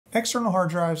External hard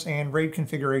drives and RAID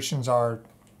configurations are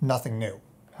nothing new.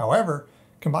 However,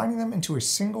 combining them into a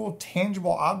single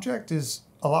tangible object is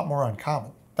a lot more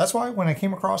uncommon. That's why when I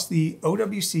came across the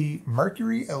OWC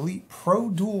Mercury Elite Pro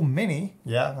Dual Mini,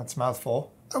 yeah, that's a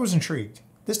mouthful, I was intrigued.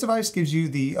 This device gives you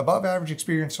the above average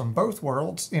experience from both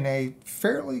worlds in a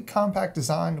fairly compact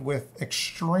design with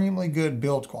extremely good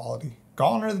build quality.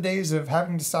 Gone are the days of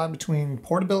having to decide between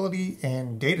portability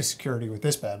and data security with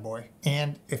this bad boy.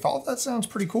 And if all of that sounds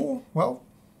pretty cool, well,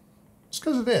 it's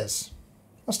because it is.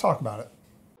 Let's talk about it.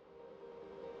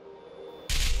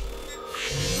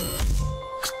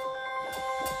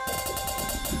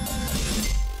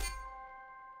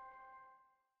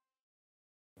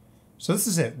 So this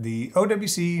is it, the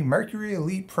OWC Mercury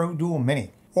Elite Pro Dual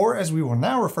Mini, or as we will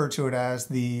now refer to it as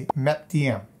the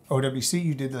MEP-DM. OWC,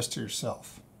 you did this to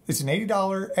yourself. It's an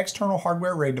 $80 external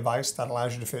hardware RAID device that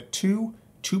allows you to fit two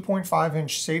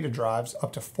 2.5-inch SATA drives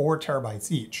up to 4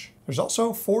 terabytes each. There's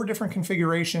also 4 different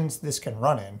configurations this can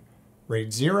run in: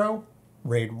 RAID 0,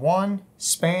 RAID 1,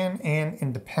 SPAN, and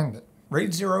Independent.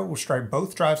 RAID 0 will strike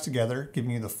both drives together,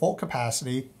 giving you the full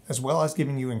capacity, as well as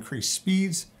giving you increased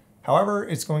speeds. However,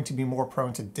 it's going to be more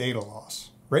prone to data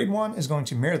loss. RAID 1 is going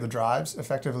to mirror the drives,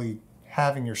 effectively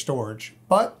having your storage,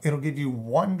 but it'll give you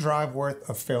 1 drive worth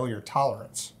of failure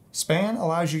tolerance. SPAN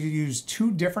allows you to use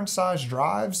 2 different size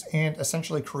drives and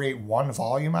essentially create 1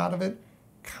 volume out of it,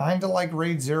 kind of like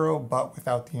RAID 0, but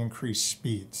without the increased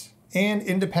speeds. And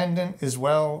Independent as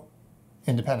well,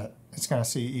 independent. It's going to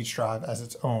see each drive as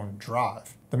its own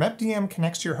drive. The MEP-DM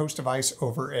connects to your host device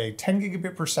over a 10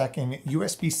 gigabit per second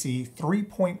USB-C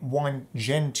 3.1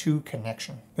 Gen 2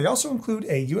 connection. They also include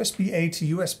a USB-A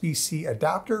to USB-C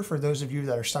adapter for those of you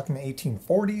that are stuck in the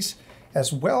 1840s,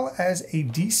 as well as a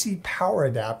DC power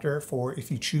adapter for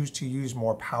if you choose to use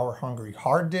more power-hungry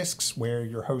hard disks where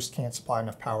your host can't supply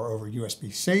enough power over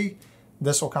USB-C.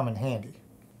 This will come in handy.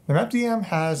 The MEP-DM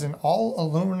has an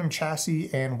all-aluminum chassis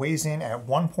and weighs in at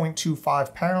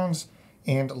 1.25 pounds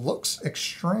and looks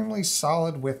extremely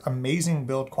solid with amazing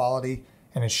build quality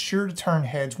and is sure to turn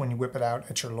heads when you whip it out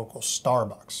at your local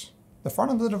Starbucks. The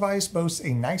front of the device boasts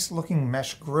a nice-looking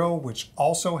mesh grille, which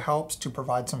also helps to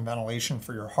provide some ventilation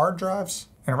for your hard drives.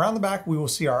 And around the back, we will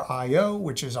see our I/O,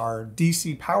 which is our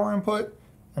DC power input,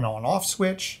 an on-off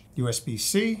switch,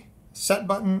 USB-C, set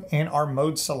button, and our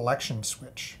mode selection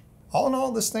switch. All in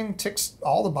all, this thing ticks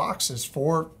all the boxes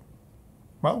for,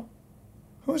 well,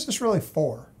 who is this really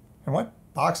for? And what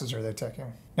boxes are they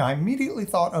ticking? Now, I immediately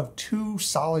thought of 2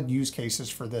 solid use cases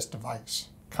for this device.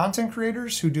 Content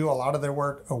creators who do a lot of their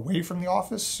work away from the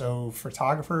office, so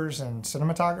photographers and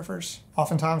cinematographers.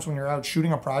 Oftentimes when you're out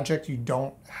shooting a project, you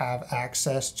don't have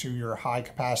access to your high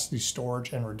capacity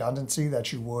storage and redundancy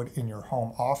that you would in your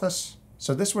home office.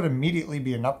 So this would immediately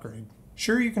be an upgrade.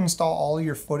 Sure, you can install all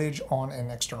your footage on an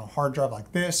external hard drive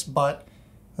like this, but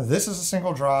this is a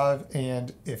single drive,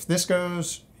 and if this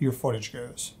goes, your footage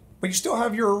goes. But you still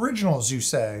have your originals, you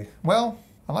say. Well,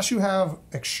 unless you have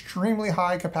extremely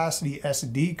high capacity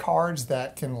SD cards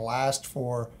that can last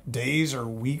for days or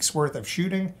weeks worth of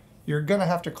shooting, you're gonna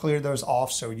have to clear those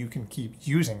off so you can keep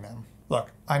using them.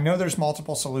 Look, I know there's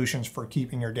multiple solutions for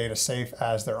keeping your data safe,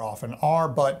 as there often are,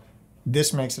 but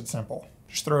this makes it simple.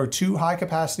 Just throw 2 high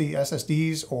capacity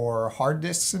SSDs or hard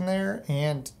disks in there,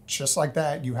 and just like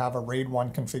that, you have a RAID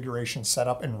 1 configuration set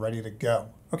up and ready to go.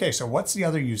 Okay, so what's the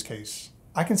other use case?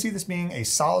 I can see this being a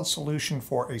solid solution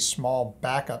for a small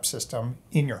backup system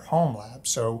in your home lab,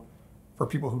 so for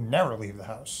people who never leave the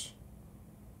house.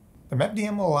 The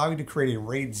MEP-DM will allow you to create a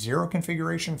RAID 0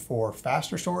 configuration for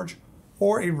faster storage,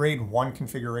 or a RAID 1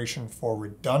 configuration for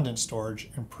redundant storage,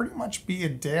 and pretty much be a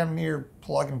damn near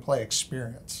plug-and-play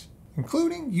experience,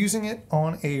 including using it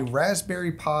on a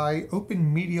Raspberry Pi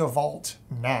Open Media Vault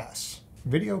NAS.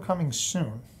 Video coming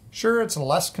soon. Sure, it's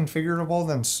less configurable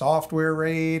than software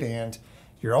RAID, and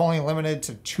you're only limited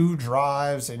to 2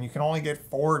 drives, and you can only get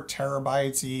 4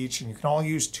 terabytes each, and you can only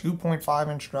use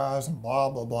 2.5-inch drives, and blah,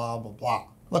 blah, blah, blah, blah.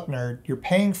 Look, nerd, you're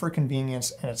paying for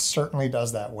convenience, and it certainly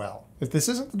does that well. If this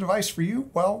isn't the device for you,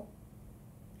 well,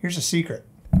 here's a secret.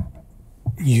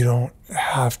 You don't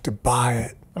have to buy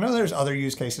it. I know there's other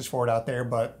use cases for it out there,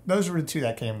 but those were the 2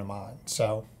 that came to mind.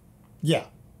 So yeah,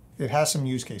 it has some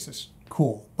use cases.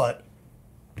 Cool. But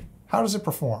how does it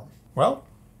perform? Well,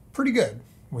 pretty good,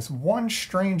 with one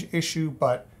strange issue,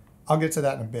 but I'll get to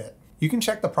that in a bit. You can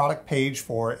check the product page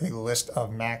for a list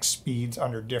of max speeds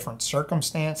under different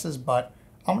circumstances, but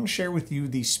I'm going to share with you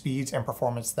the speeds and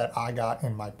performance that I got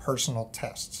in my personal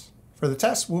tests. For the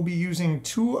test, we'll be using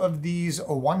 2 of these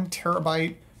 1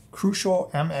 terabyte Crucial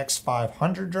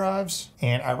MX500 drives,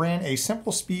 and I ran a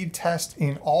simple speed test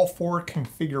in all 4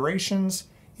 configurations,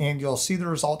 and you'll see the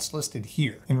results listed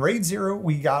here. In RAID 0,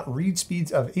 we got read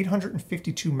speeds of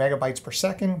 852 megabytes per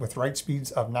second with write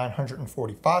speeds of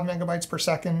 945 megabytes per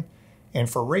second. And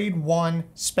for RAID 1,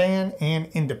 span and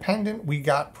independent, we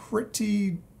got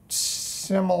pretty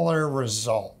similar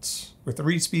results, with the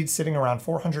read speed sitting around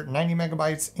 490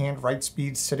 megabytes and write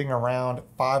speed sitting around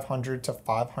 500 to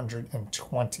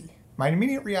 520. My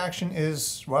immediate reaction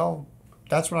is, well,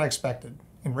 that's what I expected.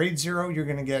 In RAID 0, you're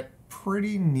going to get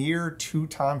pretty near 2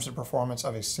 times the performance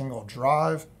of a single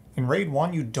drive. In RAID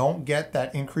 1, you don't get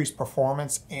that increased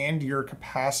performance and your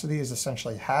capacity is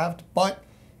essentially halved, but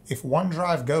if one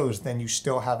drive goes, then you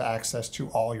still have access to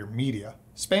all your media.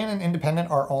 Span and independent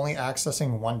are only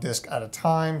accessing one disk at a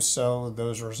time, so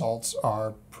those results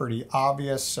are pretty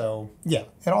obvious. So yeah,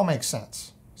 it all makes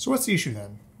sense. So what's the issue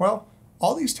then? Well,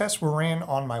 all these tests were ran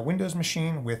on my Windows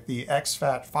machine with the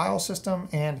exFAT file system,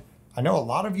 and I know a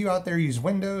lot of you out there use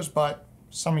Windows, but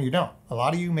some of you don't. A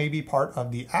lot of you may be part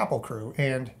of the Apple crew,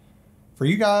 and for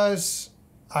you guys,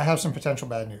 I have some potential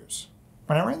bad news.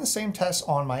 When I ran the same tests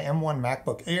on my M1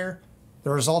 MacBook Air, the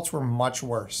results were much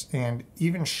worse, and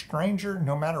even stranger,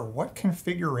 no matter what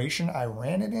configuration I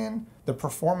ran it in, the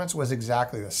performance was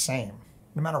exactly the same.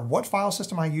 No matter what file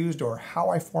system I used or how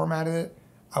I formatted it,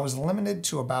 I was limited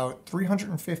to about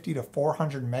 350 to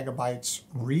 400 megabytes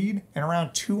read and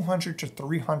around 200 to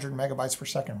 300 megabytes per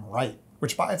second write,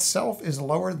 which by itself is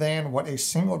lower than what a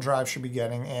single drive should be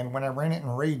getting, and when I ran it in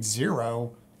RAID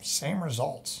 0, same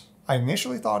results. I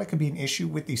initially thought it could be an issue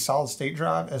with the solid state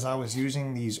drive as I was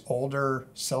using these older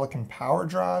silicon power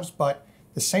drives, but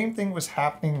the same thing was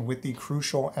happening with the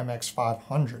Crucial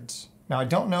MX500s. Now I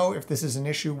don't know if this is an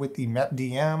issue with the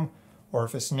MEP-DM or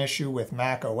if it's an issue with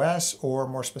Mac OS or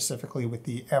more specifically with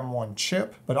the M1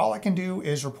 chip, but all I can do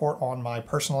is report on my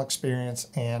personal experience,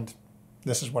 and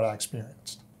this is what I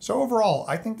experienced. So overall,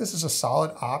 I think this is a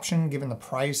solid option given the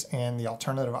price and the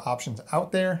alternative options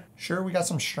out there. Sure, we got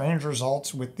some strange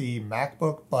results with the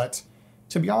MacBook, but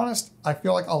to be honest, I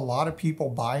feel like a lot of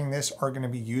people buying this are going to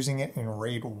be using it in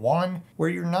RAID 1, where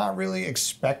you're not really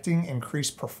expecting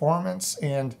increased performance.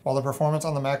 And while the performance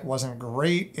on the Mac wasn't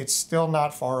great, it's still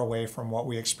not far away from what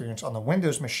we experienced on the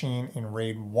Windows machine in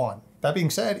RAID 1. That being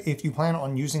said, if you plan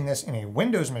on using this in a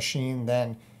Windows machine,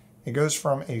 then it goes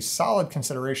from a solid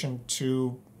consideration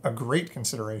to a great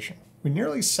consideration. We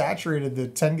nearly saturated the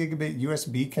 10 gigabit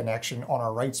USB connection on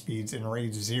our write speeds in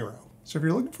RAID 0. So if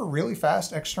you're looking for really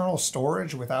fast external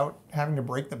storage without having to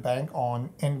break the bank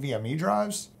on NVMe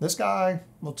drives, this guy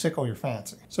will tickle your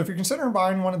fancy. So if you're considering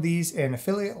buying one of these, an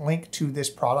affiliate link to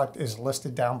this product is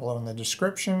listed down below in the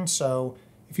description. So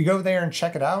if you go there and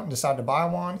check it out and decide to buy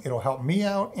one, it'll help me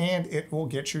out and it will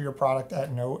get you your product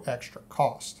at no extra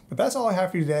cost. But that's all I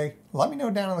have for you today. Let me know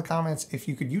down in the comments if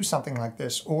you could use something like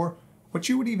this or what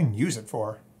you would even use it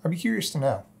for. I'd be curious to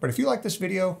know. But if you like this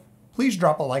video, please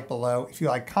drop a like below. If you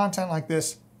like content like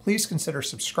this, please consider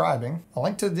subscribing. A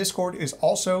link to the Discord is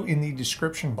also in the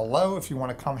description below if you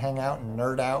want to come hang out and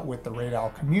nerd out with the Raid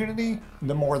Owl community.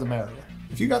 The more the merrier.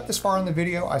 If you got this far in the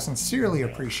video, I sincerely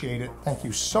appreciate it. Thank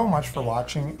you so much for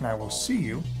watching, and I will see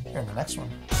you in the next one.